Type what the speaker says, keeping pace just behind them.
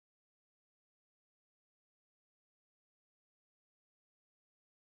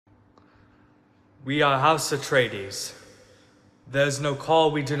We are House Atreides. There is no call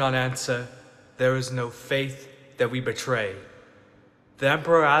we do not answer. There is no faith that we betray. The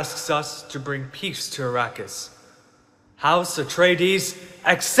Emperor asks us to bring peace to Arrakis. House Atreides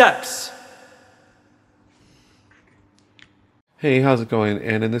accepts! Hey, how's it going?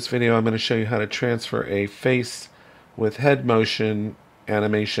 And in this video I'm going to show you how to transfer a face with head motion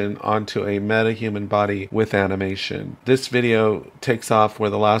animation onto a metahuman body with animation. This video takes off where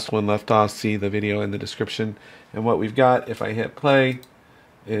the last one left off. See the video in the description. And what we've got, if I hit play,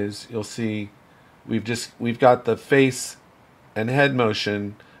 is you'll see we've got the face and head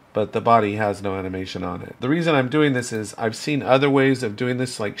motion, but the body has no animation on it. The reason I'm doing this is I've seen other ways of doing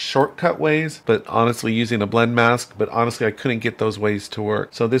this, like shortcut ways, but honestly using a blend mask, but honestly I couldn't get those ways to work.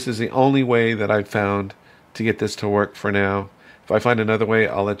 So this is the only way that I've found to get this to work for now. If I find another way,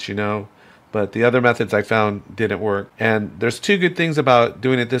 I'll let you know. But the other methods I found didn't work. And there's two good things about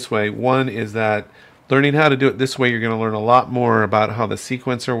doing it this way. One is that learning how to do it this way, you're going to learn a lot more about how the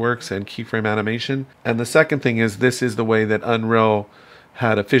sequencer works and keyframe animation. And the second thing is this is the way that Unreal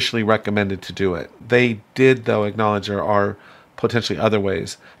had officially recommended to do it. They did, though, acknowledge there are potentially other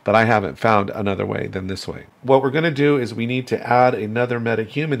ways, but I haven't found another way than this way. What we're going to do is we need to add another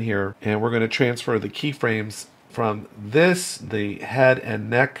metahuman here, and we're going to transfer the keyframes from this, the head and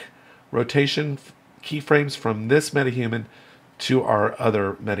neck rotation keyframes from this metahuman to our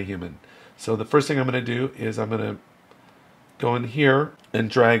other metahuman. So the first thing I'm going to do is I'm going to go in here and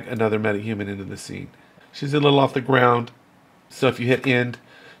drag another metahuman into the scene. She's a little off the ground, so if you hit end,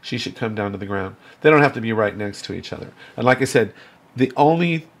 she should come down to the ground. They don't have to be right next to each other. And like I said, the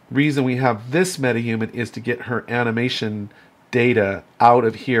only reason we have this metahuman is to get her animation data out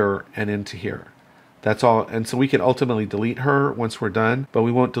of here and into here. That's all. And so we can ultimately delete her once we're done, but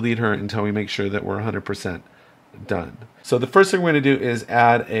we won't delete her until we make sure that we're 100% done. So the first thing we're going to do is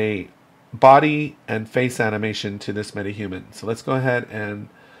add a body and face animation to this metahuman. So let's go ahead and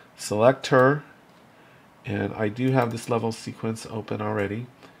select her. And I do have this level sequence open already.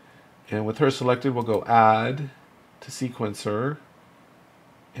 And with her selected, we'll go add to sequencer.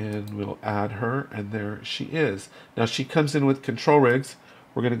 And we'll add her, and there she is. Now she comes in with control rigs.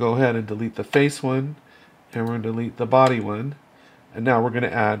 We're going to go ahead and delete the face one, and we're going to delete the body one. And now we're going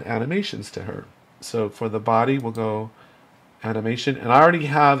to add animations to her. So for the body, we'll go animation. And I already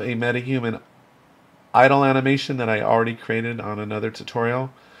have a metahuman idle animation that I already created on another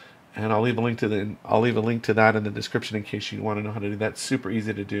tutorial. And I'll leave a link to that in the description in case you want to know how to do that. It's super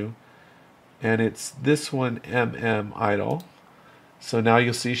easy to do. And it's this one, idle. So now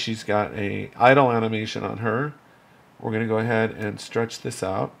you'll see she's got a idle animation on her. We're going to go ahead and stretch this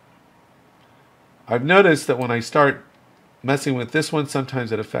out. I've noticed that when I start messing with this one,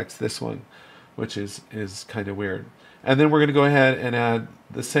 sometimes it affects this one, which is kind of weird. And then we're going to go ahead and add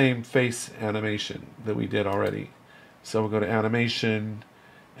the same face animation that we did already. So we'll go to animation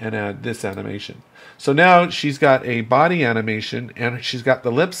and add this animation. So now she's got a body animation and she's got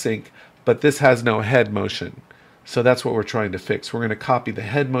the lip sync, but this has no head motion. So that's what we're trying to fix. We're going to copy the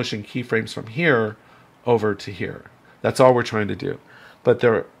head motion keyframes from here over to here. That's all we're trying to do. But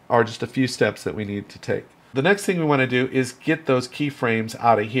there are just a few steps that we need to take. The next thing we want to do is get those keyframes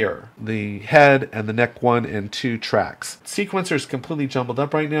out of here. The head and the neck 1 and 2 tracks. Sequencer is completely jumbled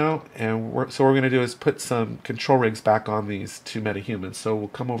up right now, and so what we're going to do is put some control rigs back on these two metahumans. So we'll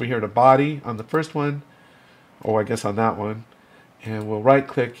come over here to body on the first one, or I guess on that one, and we'll right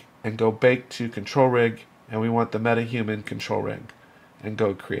click and go bake to control rig, and we want the metahuman control rig, and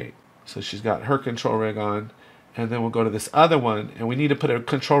go create. So she's got her control rig on. And then we'll go to this other one, and we need to put a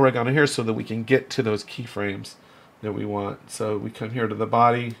control rig on here so that we can get to those keyframes that we want. So we come here to the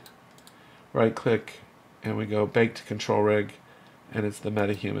body, right click, and we go bake to control rig, and it's the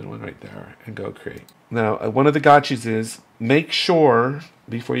metahuman one right there, and go create. Now, one of the gotchas is make sure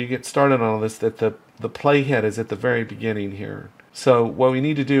before you get started on all this that the playhead is at the very beginning here. So what we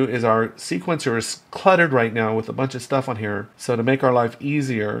need to do is our sequencer is cluttered right now with a bunch of stuff on here. So to make our life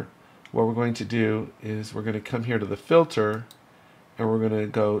easier, what we're going to do is we're going to come here to the filter, and we're going to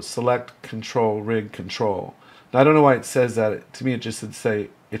go select control rig control. Now I don't know why it says that. To me it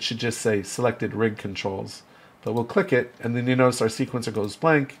should just say selected rig controls. But we'll click it, and then you notice our sequencer goes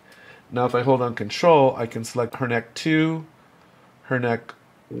blank. Now if I hold on control, I can select her neck 2, her neck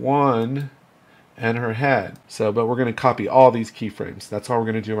 1, and her head. But we're going to copy all these keyframes. That's all we're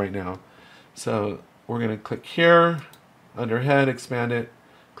going to do right now. So we're going to click here under head, expand it.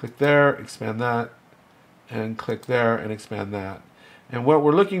 Click there, expand that, and click there and expand that. And what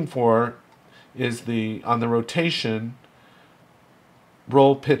we're looking for is on the rotation,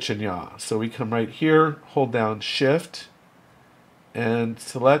 roll, pitch, and yaw. So we come right here, hold down Shift, and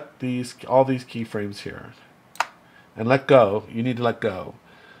select all these keyframes here. And let go. You need to let go.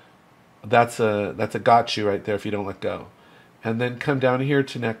 That's a got you right there if you don't let go. And then come down here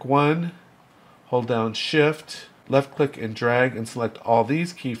to neck 1, hold down Shift, left click and drag and select all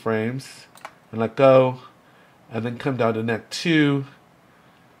these keyframes and let go. And then come down to neck 2,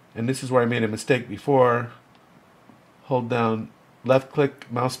 and this is where I made a mistake before. Hold down left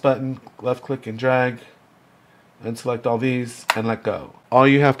click, mouse button, left click and drag and select all these and let go. All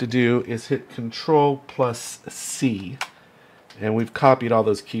you have to do is hit Control plus C, and we've copied all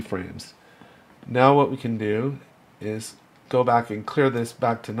those keyframes. Now what we can do is go back and clear this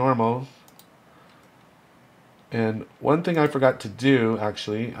back to normal. And one thing I forgot to do,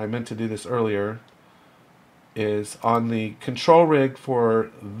 actually, I meant to do this earlier, is on the control rig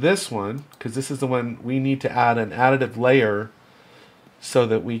for this one, because this is the one we need to add an additive layer so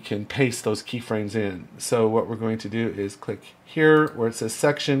that we can paste those keyframes in. So what we're going to do is click here where it says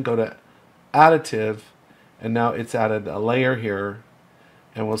section, go to additive, and now it's added a layer here,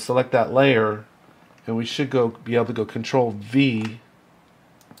 and we'll select that layer, and we should be able to go Control V,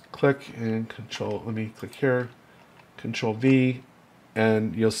 click and Control, let me click here, Control V,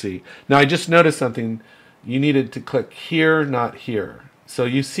 and you'll see. Now I just noticed something. You needed to click here, not here. So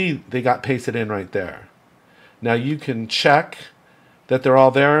you see they got pasted in right there. Now you can check that they're all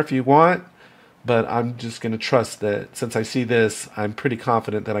there if you want, but I'm just going to trust that since I see this, I'm pretty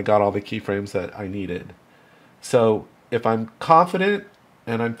confident that I got all the keyframes that I needed. So if I'm confident,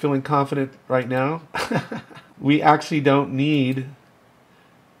 and I'm feeling confident right now, we actually don't need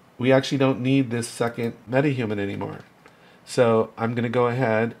this second metahuman anymore. So I'm going to go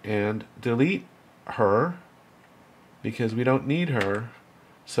ahead and delete her because we don't need her.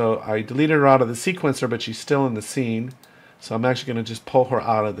 So I deleted her out of the sequencer, but she's still in the scene. So I'm actually going to just pull her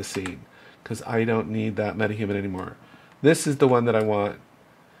out of the scene because I don't need that metahuman anymore. This is the one that I want.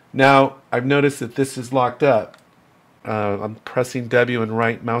 Now I've noticed that this is locked up. I'm pressing W and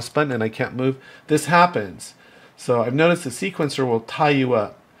right mouse button and I can't move. This happens. So I've noticed the sequencer will tie you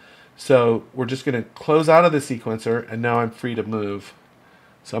up. So we're just going to close out of the sequencer and now I'm free to move.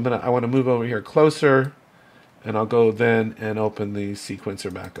 So I want to move over here closer, and I'll go then and open the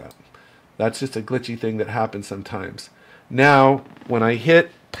sequencer back up. That's just a glitchy thing that happens sometimes. Now when I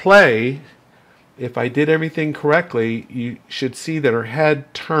hit play, if I did everything correctly, you should see that her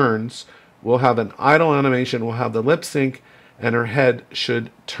head turns. We'll have an idle animation, we'll have the lip sync, and her head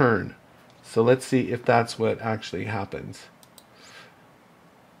should turn. So let's see if that's what actually happens.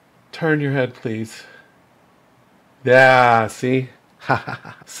 Turn your head, please. Yeah, see?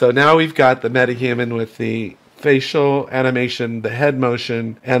 So now we've got the metahuman with the facial animation, the head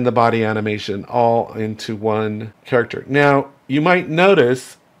motion, and the body animation all into one character. Now, you might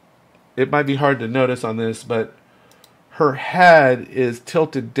notice, it might be hard to notice on this, but her head is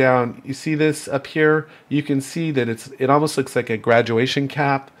tilted down. You see this up here? You can see that it almost looks like a graduation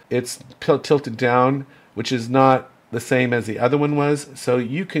cap. It's tilted down, which is not the same as the other one was. So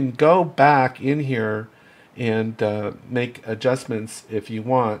you can go back in here and make adjustments if you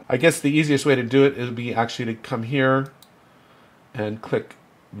want. I guess the easiest way to do it would be actually to come here and click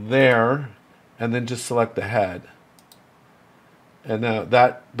there and then just select the head. And now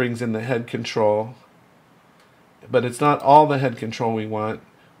that brings in the head control. But it's not all the head control we want.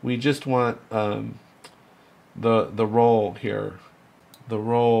 We just want the roll here. The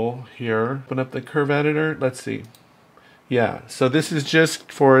roll here. Open up the curve editor. Let's see. Yeah, so this is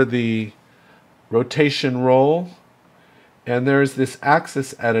just for the rotation roll. And there's this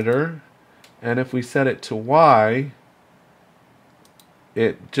axis editor. And if we set it to Y,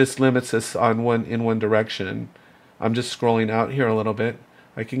 it just limits us on in one direction. I'm just scrolling out here a little bit.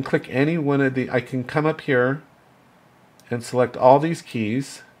 I can click any one of I can come up here and select all these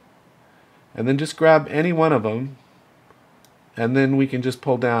keys and then just grab any one of them, and then we can just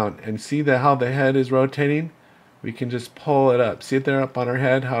pull down and see how the head is rotating. We can just pull it up. See it there up on our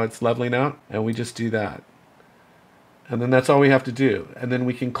head, how it's leveling out, and we just do that. And then that's all we have to do. And then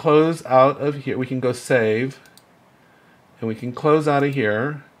we can close out of here. We can go save, and we can close out of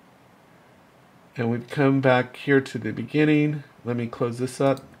here, and we come back here to the beginning. Let me close this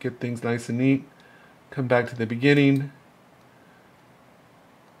up, get things nice and neat. Come back to the beginning,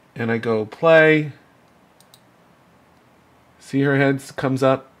 and I go play. See, her head comes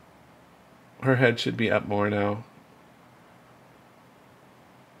up. Her head should be up more now.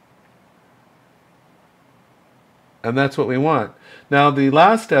 And that's what we want. Now the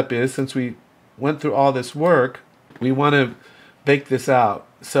last step is, since we went through all this work, we want to bake this out.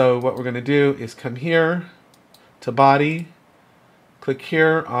 So what we're going to do is come here to body, click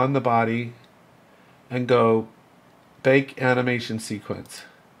here on the body, and go bake animation sequence.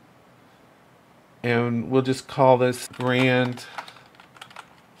 And we'll just call this grand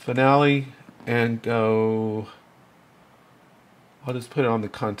finale and go, I'll just put it on the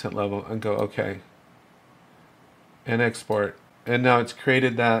content level and go OK. And export. And now it's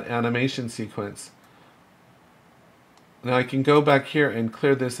created that animation sequence. Now I can go back here and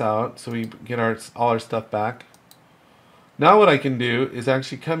clear this out so we get all our stuff back. Now what I can do is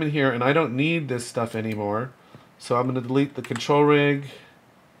actually come in here, and I don't need this stuff anymore. So I'm going to delete the control rig.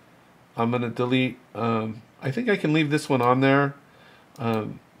 I'm going to delete, I think I can leave this one on there.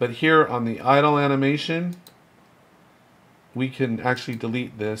 But here on the idle animation, we can actually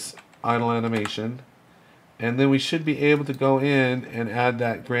delete this idle animation. And then we should be able to go in and add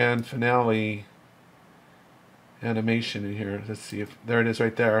that grand finale animation in here. Let's see if, there it is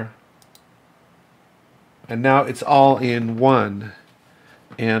right there. And now it's all in one.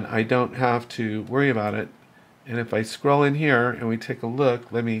 And I don't have to worry about it. And if I scroll in here and we take a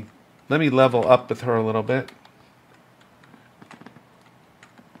look, let me level up with her a little bit.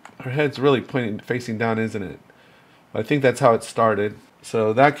 Her head's really facing down, isn't it? I think that's how it started.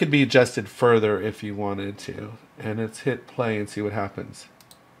 So that could be adjusted further if you wanted to. And let's hit play and see what happens.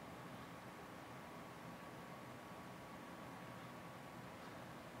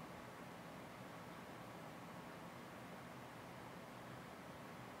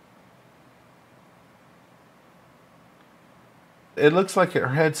 It looks like her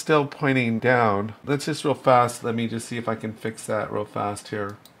head's still pointing down. Let's just real fast. Let me just see if I can fix that real fast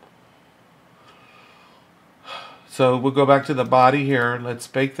here. So we'll go back to the body here. Let's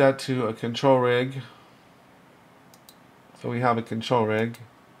bake that to a control rig. So we have a control rig.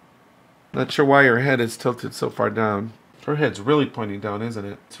 Not sure why her head is tilted so far down. Her head's really pointing down, isn't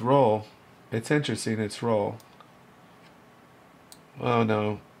it? It's roll. It's interesting, it's roll. Oh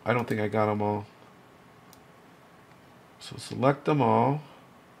no, I don't think I got them all. So select them all.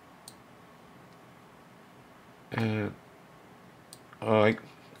 And, oh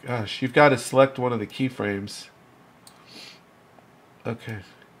gosh, you've got to select one of the keyframes. Okay.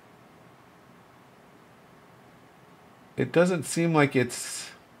 It doesn't seem like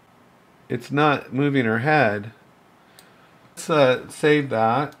it's not moving her head. Let's save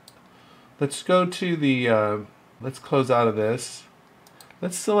that. Let's go to the let's close out of this.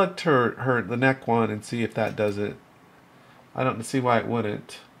 Let's select the neck one and see if that does it. I don't see why it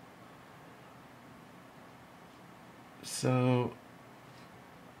wouldn't. So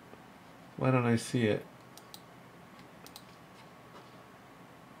why don't I see it?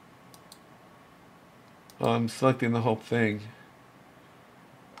 Oh, I'm selecting the whole thing.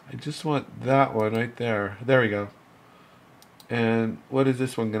 I just want that one right there. There we go. And what is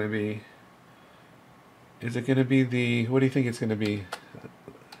this one going to be? Is it going to be the, what do you think it's going to be?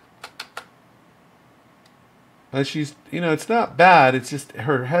 She's, it's not bad. It's just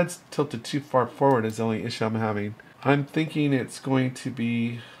her head's tilted too far forward is the only issue I'm having. I'm thinking it's going to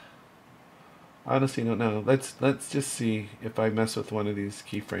be, I honestly don't know. Let's just see if I mess with one of these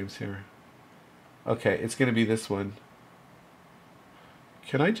keyframes here. Okay, it's going to be this one.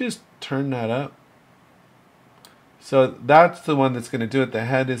 Can I just turn that up? So that's the one that's going to do it. The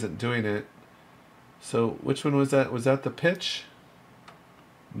head isn't doing it. So which one was that? Was that the pitch?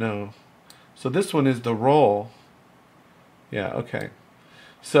 No. So this one is the roll. Yeah, okay.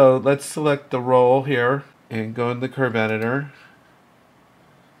 So let's select the roll here and go in the curve editor.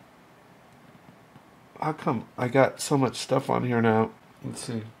 How come I got so much stuff on here now? Let's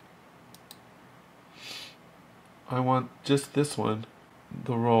see. I want just this one,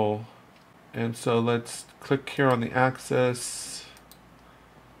 the roll. And so let's click here on the axis.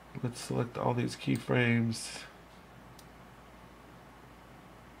 Let's select all these keyframes.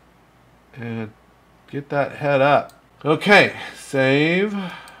 And get that head up. Okay, save.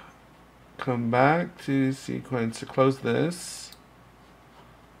 Come back to sequence to close this.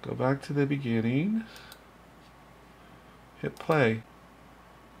 Go back to the beginning. Hit play.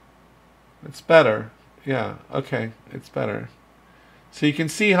 It's better. Yeah, okay, it's better. So you can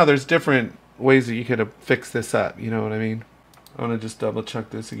see how there's different ways that you could have fixed this up, you know what I mean? I want to just double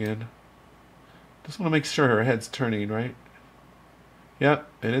check this again. Just want to make sure her head's turning, right? Yep,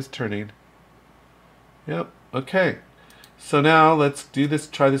 it is turning. Yep, okay. So now let's do this,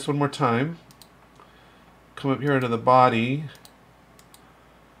 try this one more time. Come up here to the body.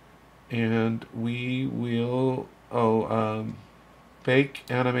 And we will, bake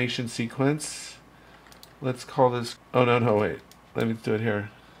animation sequence. Let's call this, oh no, wait. Let me do it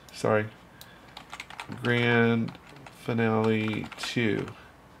here. Sorry. Grand Finale 2.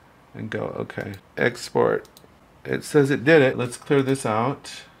 And go, okay. Export. It says it did it. Let's clear this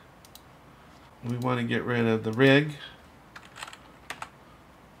out. we want to get rid of the rig.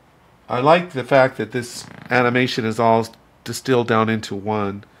 I like the fact that this animation is all distilled down into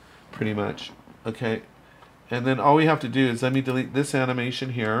one, pretty much. Okay, and then all we have to do is let me delete this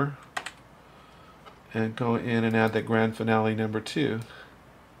animation here and go in and add that grand finale number 2.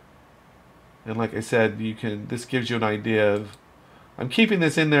 And like I said, you can. This gives you an idea of. I'm keeping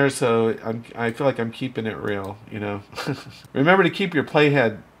this in there so I feel like I'm keeping it real, you know. Remember to keep your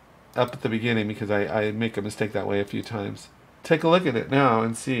playhead up at the beginning because I make a mistake that way a few times. Take a look at it now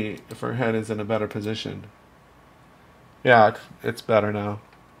and see if her head is in a better position. Yeah, it's better now.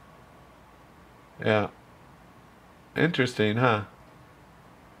 Yeah. Interesting, huh?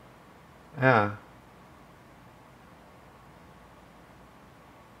 Yeah.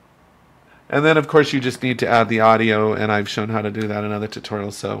 And then, of course, you just need to add the audio, and I've shown how to do that in other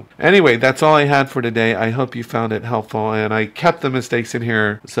tutorials. So anyway, that's all I had for today. I hope you found it helpful, and I kept the mistakes in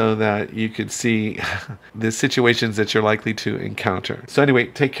here so that you could see the situations that you're likely to encounter. So anyway,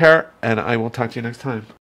 take care, and I will talk to you next time.